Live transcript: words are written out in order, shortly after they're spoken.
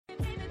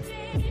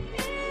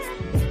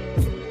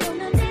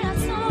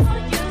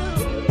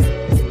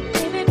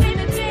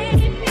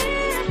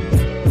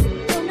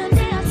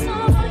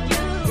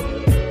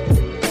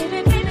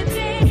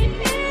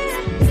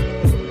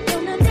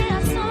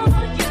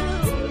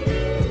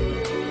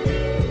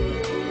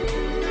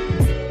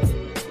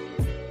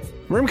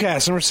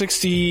Rimcast number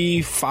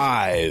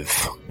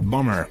 65.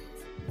 Bummer,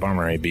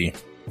 AB.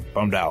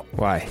 Bummed out.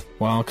 Why?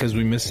 Well, because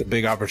we missed a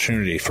big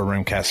opportunity for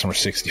Rimcast number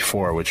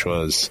 64, which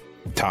was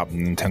top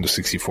Nintendo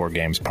 64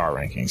 games power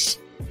rankings.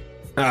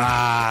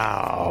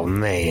 Oh,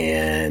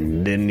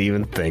 man. Didn't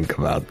even think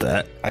about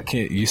that. I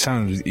can't. You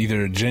sound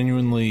either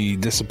genuinely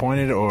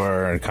disappointed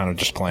or kind of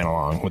just playing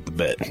along with the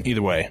bit.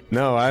 Either way.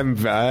 No,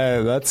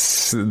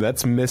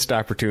 that's missed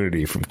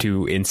opportunity from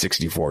two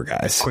N64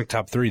 guys. Quick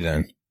top three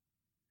then.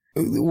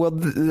 Well,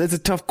 that's a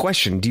tough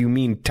question. Do you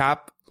mean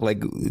top,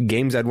 like,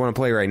 games I'd want to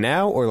play right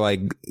now, or,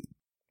 like,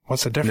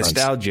 what's the difference?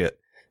 Nostalgia?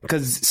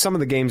 Because some of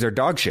the games are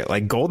dog shit.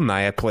 Like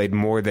GoldenEye, I played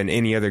more than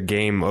any other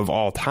game of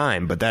all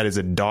time, but that is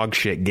a dog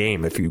shit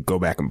game if you go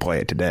back and play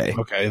it today.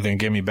 Okay, then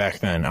give me back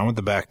then. I want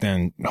the back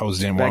then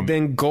hosed in. Back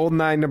then,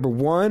 GoldenEye number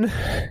 1.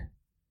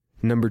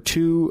 Number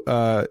 2,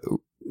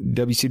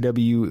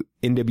 WCW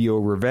NWO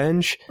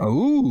Revenge.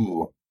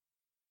 Ooh.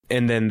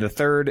 And then the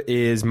third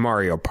is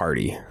Mario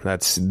Party.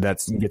 That's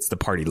gets the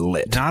party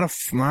lit. Not a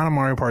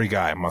Mario Party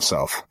guy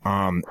myself.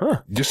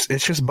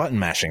 It's just button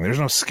mashing. There's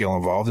no skill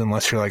involved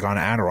unless you're like on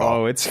Adderall.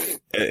 Oh, it's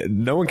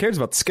no one cares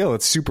about the skill.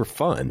 It's super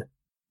fun.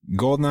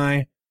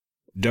 GoldenEye,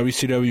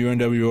 WCW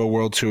NWO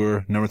World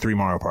Tour, number 3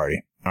 Mario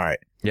Party. All right.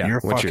 Yeah. You're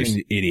a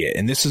fucking idiot.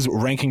 And this is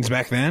rankings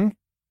back then?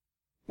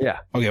 Yeah.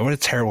 Okay, what a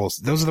terrible.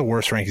 Those are the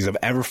worst rankings I've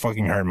ever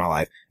fucking heard in my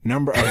life.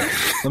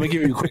 Let me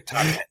give you a quick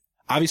time.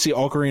 Obviously,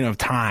 Ocarina of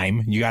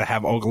Time. You gotta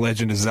have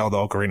Legend of Zelda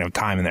Ocarina of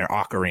Time in there.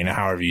 Ocarina,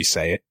 however you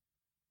say it.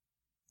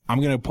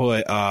 I'm gonna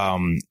put,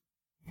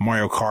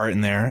 Mario Kart in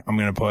there. I'm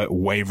gonna put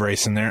Wave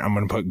Race in there. I'm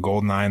gonna put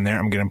GoldenEye in there.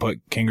 I'm gonna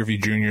put King Griffey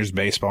Jr.'s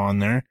baseball in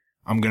there.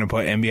 I'm gonna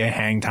put NBA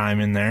Hang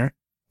Time in there.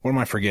 What am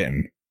I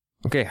forgetting?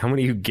 Okay, how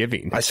many are you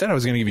giving? I said I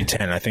was gonna give you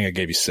 10. I think I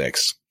gave you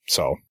 6.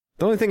 So.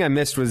 The only thing I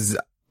missed was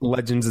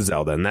Legends of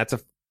Zelda, and I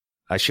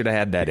should have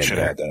had that in there. Should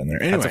have had that in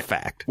there. Anyway, that's a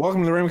fact.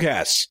 Welcome to the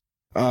Rimcast.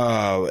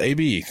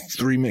 AB,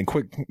 3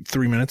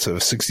 minutes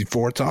of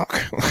 64 talk.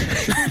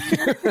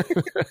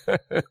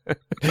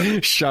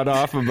 Shut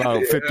off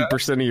about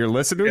 50% of your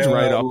listeners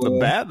right off the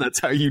bat. That's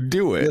how you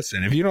do it.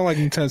 Listen, if you don't like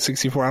Nintendo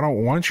 64, I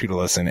don't want you to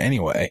listen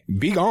anyway.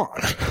 Be gone.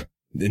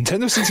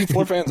 Nintendo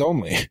 64 fans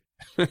only.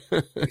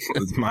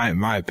 That's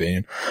my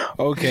opinion.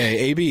 Okay,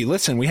 AB,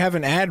 listen, we have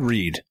an ad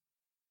read.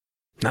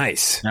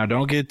 Nice. Now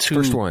don't get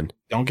too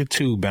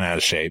bent out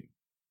of shape.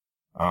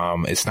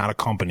 It's not a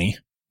company.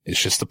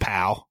 It's just a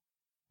pal.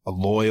 A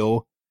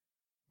loyal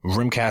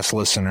Rimcast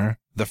listener,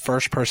 the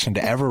first person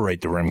to ever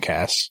rate the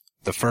Rimcast,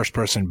 the first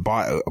person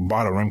bought a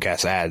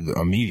Rimcast ad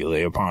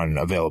immediately upon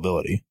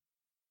availability.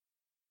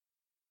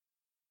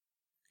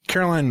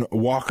 Caroline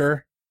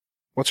Walker,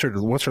 what's her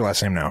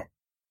last name now?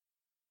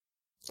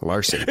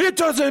 Larson. It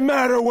doesn't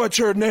matter what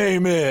your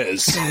name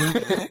is.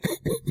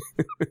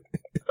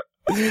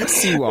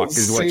 Seawalk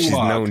is what she's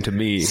known to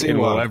me. It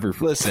will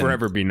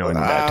forever be known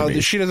to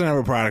me. She doesn't have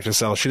a product to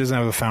sell. She doesn't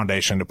have a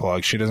foundation to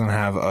plug. She doesn't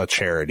have a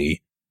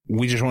charity.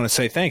 We just want to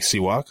say thanks,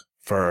 Seawalk,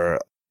 for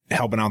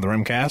helping out the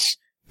Rimcast.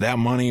 That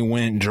money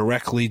went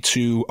directly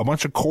to a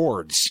bunch of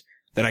chords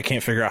that I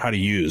can't figure out how to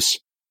use.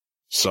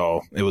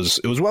 So it was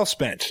well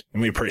spent,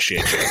 and we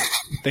appreciate you.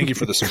 Thank you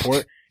for the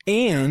support.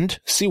 And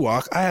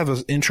Seawalk, I have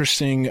an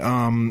interesting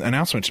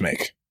announcement to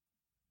make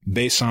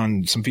based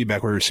on some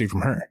feedback we received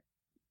from her.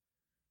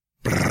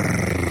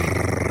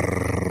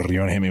 Brrr. You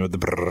want to hit me with the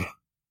brrr?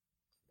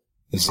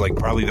 It's like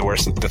probably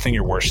the thing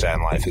you're worst at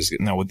in life is,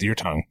 no, with your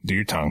tongue. Do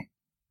your tongue.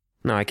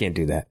 No, I can't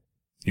do that.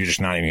 You're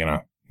not even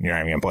gonna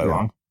play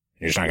along?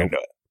 You're just not gonna do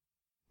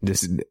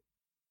it.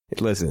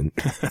 Listen,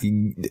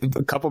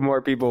 a couple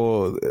more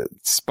people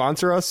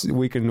sponsor us,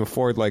 we can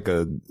afford like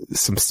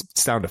some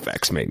sound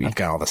effects maybe. I've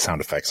got all the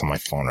sound effects on my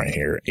phone right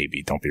here.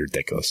 AB, don't be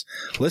ridiculous.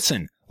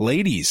 Listen,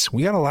 ladies,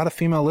 we got a lot of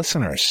female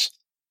listeners.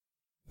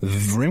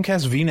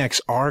 Rimcast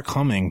V-necks are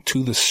coming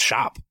to the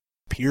shop,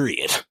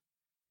 period.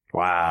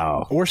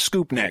 Wow. Or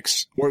scoop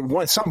necks.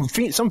 Or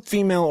some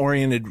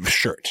female-oriented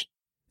shirt.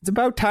 It's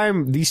about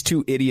time these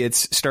two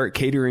idiots start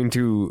catering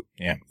to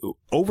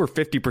over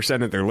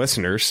 50% of their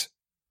listeners,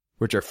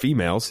 which are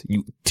females.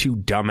 You two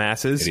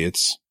dumbasses.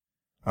 Idiots.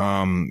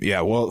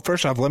 Well,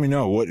 first off, let me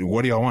know.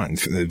 What do y'all want?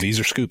 These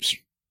are scoops.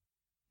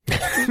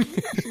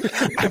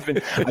 I've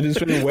been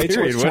spending way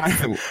too much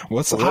time.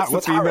 What's hot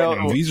right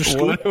now? These are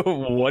scoops.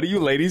 What do you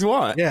ladies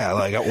want? Yeah,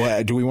 like,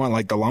 what, do we want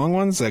like the long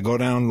ones that go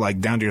down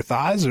to your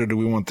thighs, or do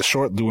we want the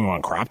short? Do we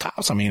want crop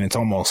tops? I mean, it's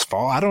almost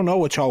fall. I don't know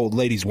what y'all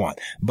ladies want,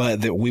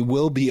 but that we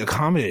will be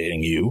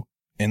accommodating you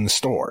in the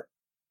store.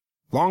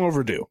 Long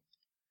overdue.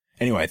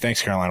 Anyway,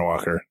 thanks, Caroline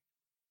Walker.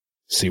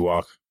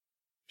 Seawalk.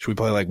 Should we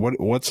play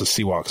what's a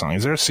Seawalk song?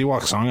 Is there a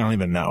Seawalk song? I don't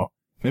even know.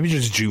 Maybe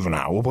just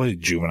Juvenile. We'll play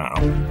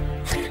Juvenile.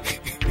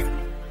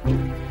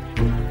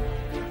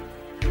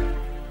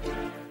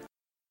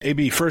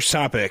 AB, first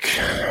topic.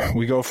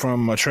 We go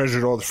from a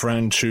treasured old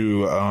friend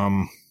to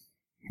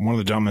one of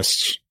the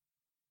dumbest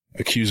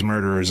accused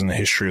murderers in the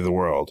history of the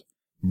world.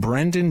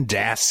 Brendan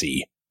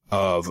Dassey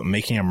of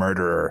Making a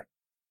Murderer.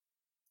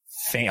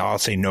 I'll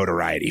say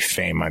notoriety.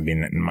 Fame might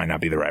not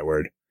be the right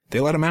word.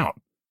 They let him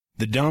out.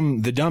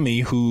 The dummy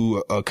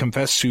who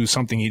confessed to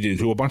something he did,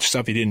 to a bunch of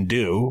stuff he didn't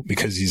do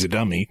because he's a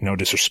dummy. No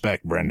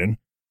disrespect, Brendan.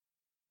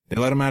 They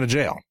let him out of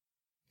jail.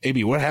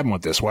 AB, what happened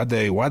with this? Why'd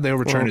they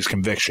overturn his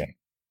conviction?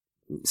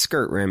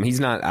 Skirt rim. He's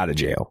not out of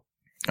jail.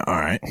 All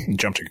right.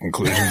 Jump to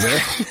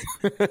conclusions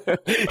there.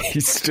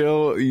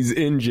 He's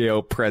in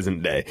jail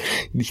present day.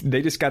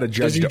 They just got a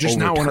judge to just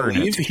not want to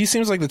leave? it. He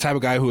seems like the type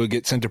of guy who would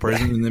get sent to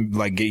prison and then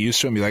like get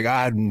used to it and be like,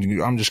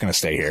 I'm just going to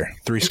stay here.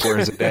 3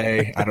 squares a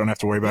day. I don't have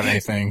to worry about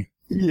anything.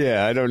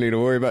 Yeah, I don't need to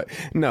worry about.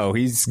 No,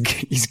 he's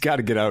got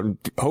to get out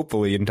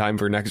hopefully in time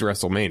for next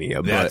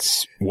WrestleMania.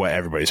 That's what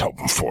everybody's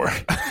hoping for.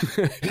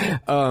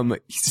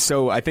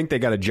 So I think they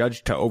got a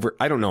judge to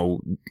I don't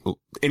know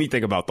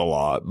anything about the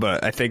law,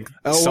 but I think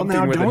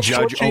something with a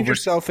judge change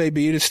yourself,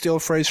 AB, to steal a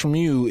phrase from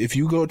you. If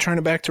you go turn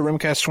it back to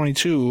Rimcast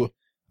 22,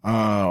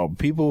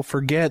 people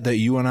forget that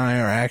you and I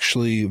are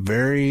actually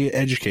very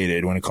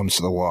educated when it comes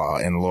to the law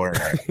and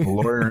lawyer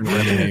and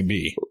Rim and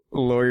AB.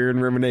 Lawyer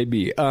and Rim and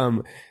AB.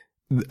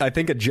 I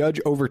think a judge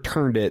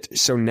overturned it,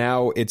 so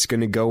now it's going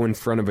to go in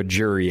front of a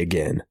jury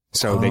again.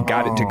 So they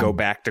got it to go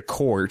back to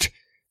court,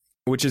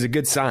 which is a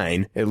good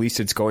sign. At least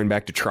it's going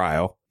back to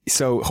trial.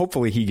 So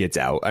hopefully he gets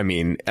out. I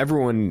mean,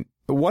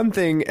 one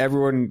thing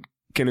everyone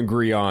can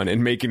agree on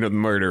in making a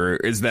murderer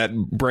is that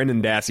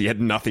Brendan Dassey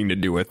had nothing to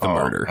do with the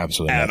murder.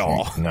 Absolutely at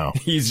nothing. all. No.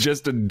 He's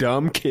just a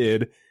dumb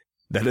kid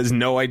that has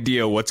no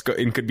idea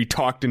and could be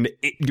talked into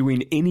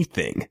doing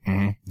anything.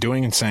 Mm-hmm.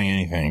 Doing and saying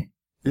anything.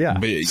 Yeah.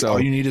 But so all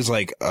you need is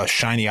like a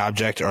shiny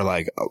object or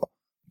like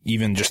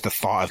even just the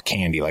thought of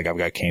candy. Like I've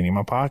got candy in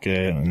my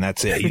pocket and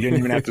that's it. You didn't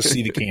even have to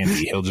see the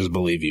candy. He'll just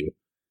believe you.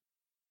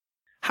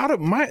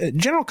 My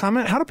general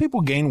comment, how do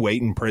people gain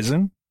weight in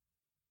prison?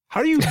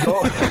 How do you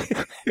go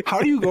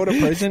to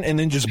prison and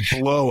then just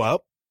blow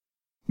up?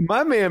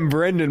 My man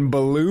Brendan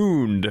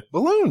ballooned.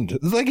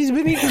 Like he's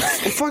been eating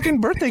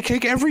fucking birthday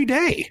cake every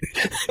day.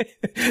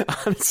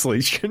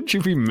 Honestly, shouldn't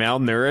you be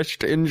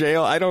malnourished in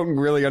jail? I don't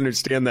really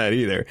understand that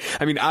either.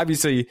 I mean,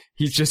 obviously,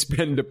 he's just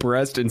been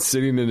depressed and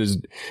sitting in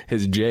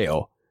his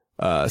jail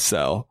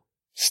cell.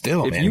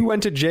 Still, if you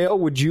went to jail,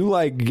 would you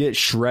like get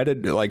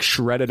shredded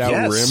out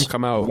yes, rim,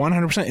 come out?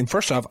 100%. And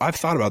first off, I've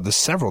thought about this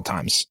several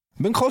times.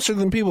 I've been closer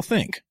than people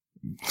think.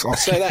 I'll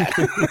say that.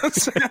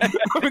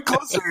 I've been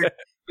closer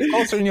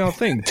than y'all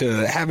think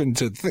to having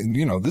to think,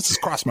 this has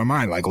crossed my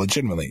mind, like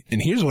legitimately.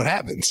 And here's what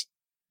happens.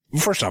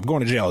 First off,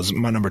 going to jail is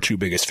my number 2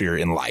 biggest fear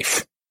in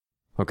life.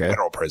 Okay.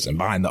 Federal prison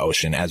behind the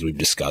ocean, as we've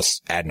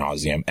discussed ad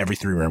nauseum. Every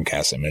 3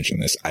 Rimcasts I mention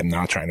this. I'm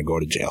not trying to go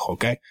to jail,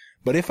 okay?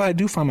 But if I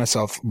do find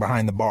myself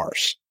behind the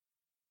bars,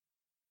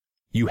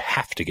 you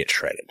have to get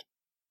shredded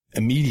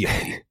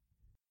immediately.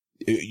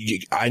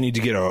 I need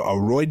to get a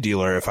roid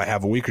dealer if I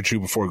have a week or 2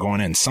 before going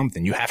in.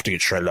 Something you have to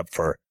get shredded up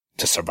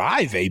to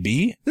survive.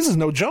 AB, this is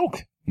no joke.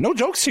 No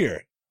jokes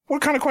here.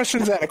 What kind of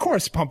question is that? Of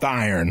course, pump the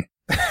iron.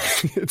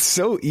 It's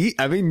so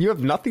I mean, you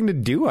have nothing to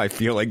do. I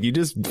feel like you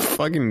just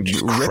fucking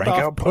rip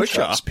off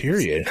push-ups.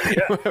 Period.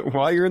 Yeah.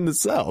 While you're in the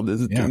cell,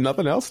 there's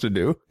nothing else to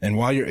do. And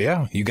while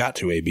you got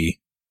to AB.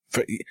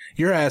 For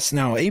your ass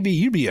now, AB,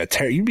 you'd be a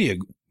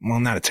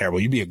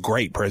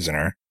great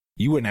prisoner.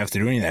 You wouldn't have to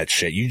do any of that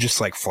shit. You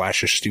just like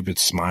flash a stupid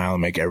smile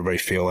and make everybody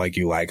feel like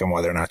you like them,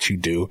 whether or not you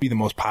do. Be the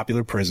most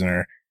popular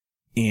prisoner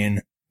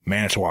in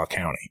Manitowoc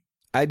County.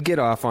 I'd get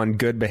off on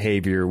good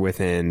behavior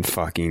within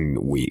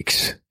fucking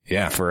weeks.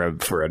 Yeah. For a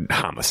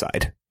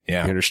homicide.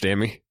 Yeah. You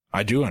understand me?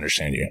 I do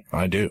understand you.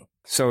 I do.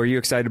 So are you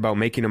excited about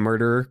Making a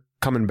Murderer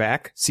coming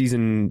back?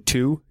 Season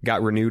 2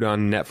 got renewed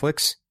on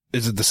Netflix.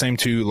 Is it the same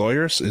 2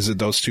 lawyers? Is it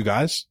those 2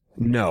 guys?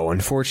 No,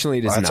 unfortunately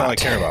it is not. That's all I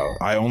care about.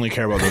 I only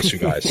care about those 2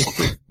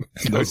 guys.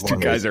 Those 2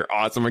 guys are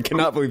awesome. I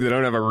cannot believe they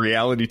don't have a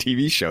reality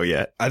TV show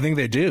yet. I think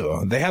they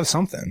do. They have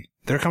something.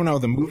 They're coming out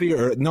with a movie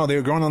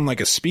they're going on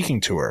like a speaking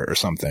tour or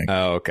something.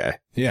 Oh, okay.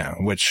 Yeah,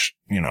 which,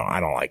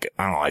 I don't like it.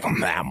 I don't like them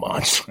that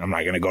much. I'm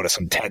not going to go to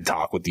some TED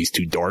Talk with these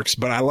 2 dorks,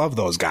 but I love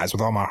those guys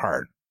with all my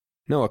heart.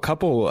 No, a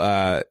couple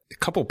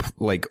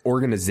like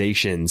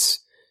organizations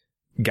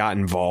got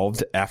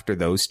involved after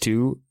those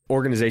 2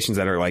 organizations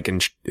that are like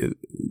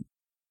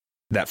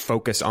that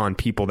focus on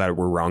people that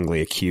were wrongly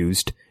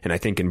accused. And I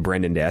think in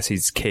Brendan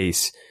Dassey's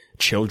case,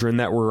 children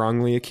that were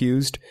wrongly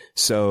accused.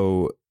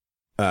 So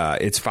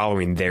it's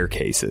following their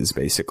cases,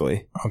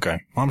 basically. Okay.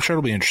 Well, I'm sure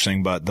it'll be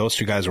interesting, but those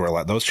 2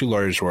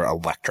 lawyers were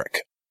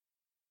electric.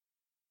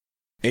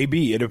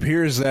 AB, it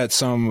appears that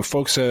some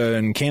folks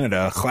in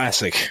Canada,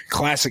 classic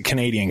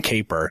Canadian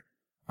caper.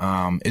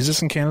 Is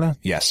this in Canada?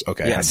 Yes.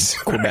 Okay. Yes.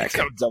 Quebec.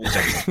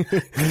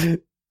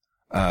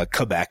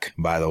 Quebec,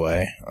 by the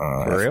way.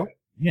 For real?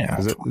 Yeah.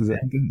 Is it?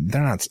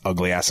 They're not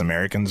ugly ass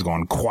Americans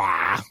going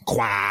quah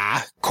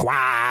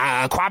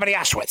quabbity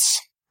Auschwitz.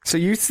 So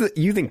you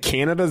think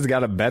Canada's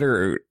got a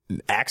better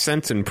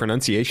accent and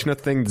pronunciation of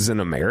things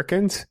than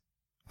Americans?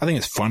 I think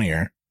it's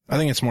funnier. I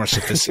think it's more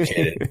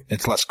sophisticated.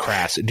 It's less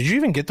crass. Did you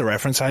even get the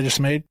reference I just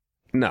made?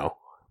 No.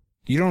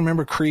 You don't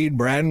remember Creed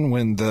Bratton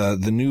when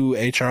the new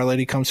HR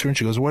lady comes through and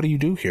she goes, "What do you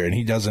do here?" And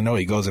he doesn't know.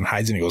 He goes and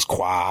hides and he goes,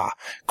 "Qua,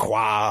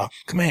 qua."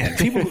 Man,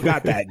 people who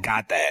got that,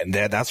 and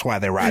that's why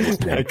they ride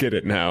with me. I get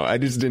it now. I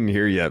just didn't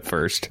hear you at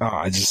first.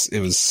 Oh, it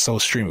was so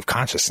stream of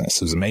consciousness.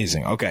 It was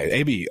amazing. Okay,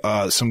 AB,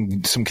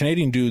 some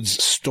Canadian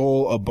dudes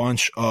stole a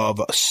bunch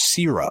of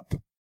syrup.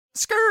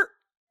 Skirt.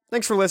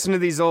 Thanks for listening to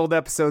these old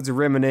episodes of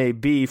Rim and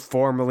AB,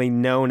 formerly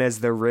known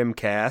as the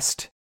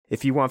Rimcast.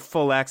 If you want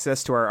full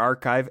access to our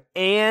archive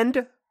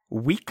and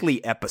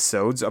weekly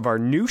episodes of our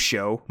new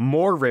show,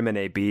 More Rim and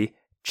AB,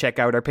 check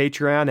out our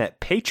Patreon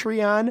at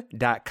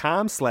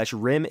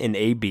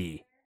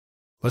patreon.com/rimandab.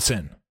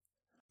 Listen,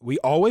 we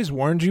always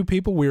warned you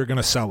people we were going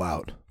to sell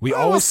out. We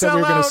always said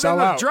we were going to sell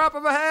out. Drop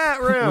of a hat,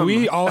 Rim.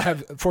 We all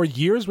have, for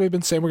years, we've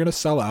been saying we're going to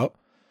sell out.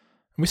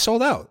 And we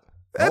sold out.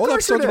 All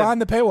episodes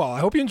behind the paywall.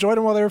 I hope you enjoyed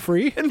them while they were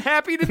free. And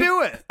happy to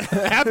do it.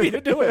 Happy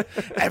to do it.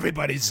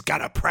 Everybody's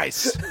got a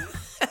price.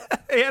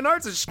 And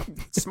ours is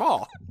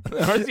small.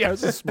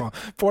 Ours is small.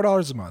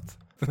 $4 a month.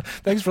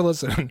 Thanks for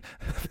listening.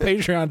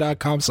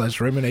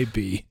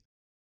 Patreon.com/rimandab.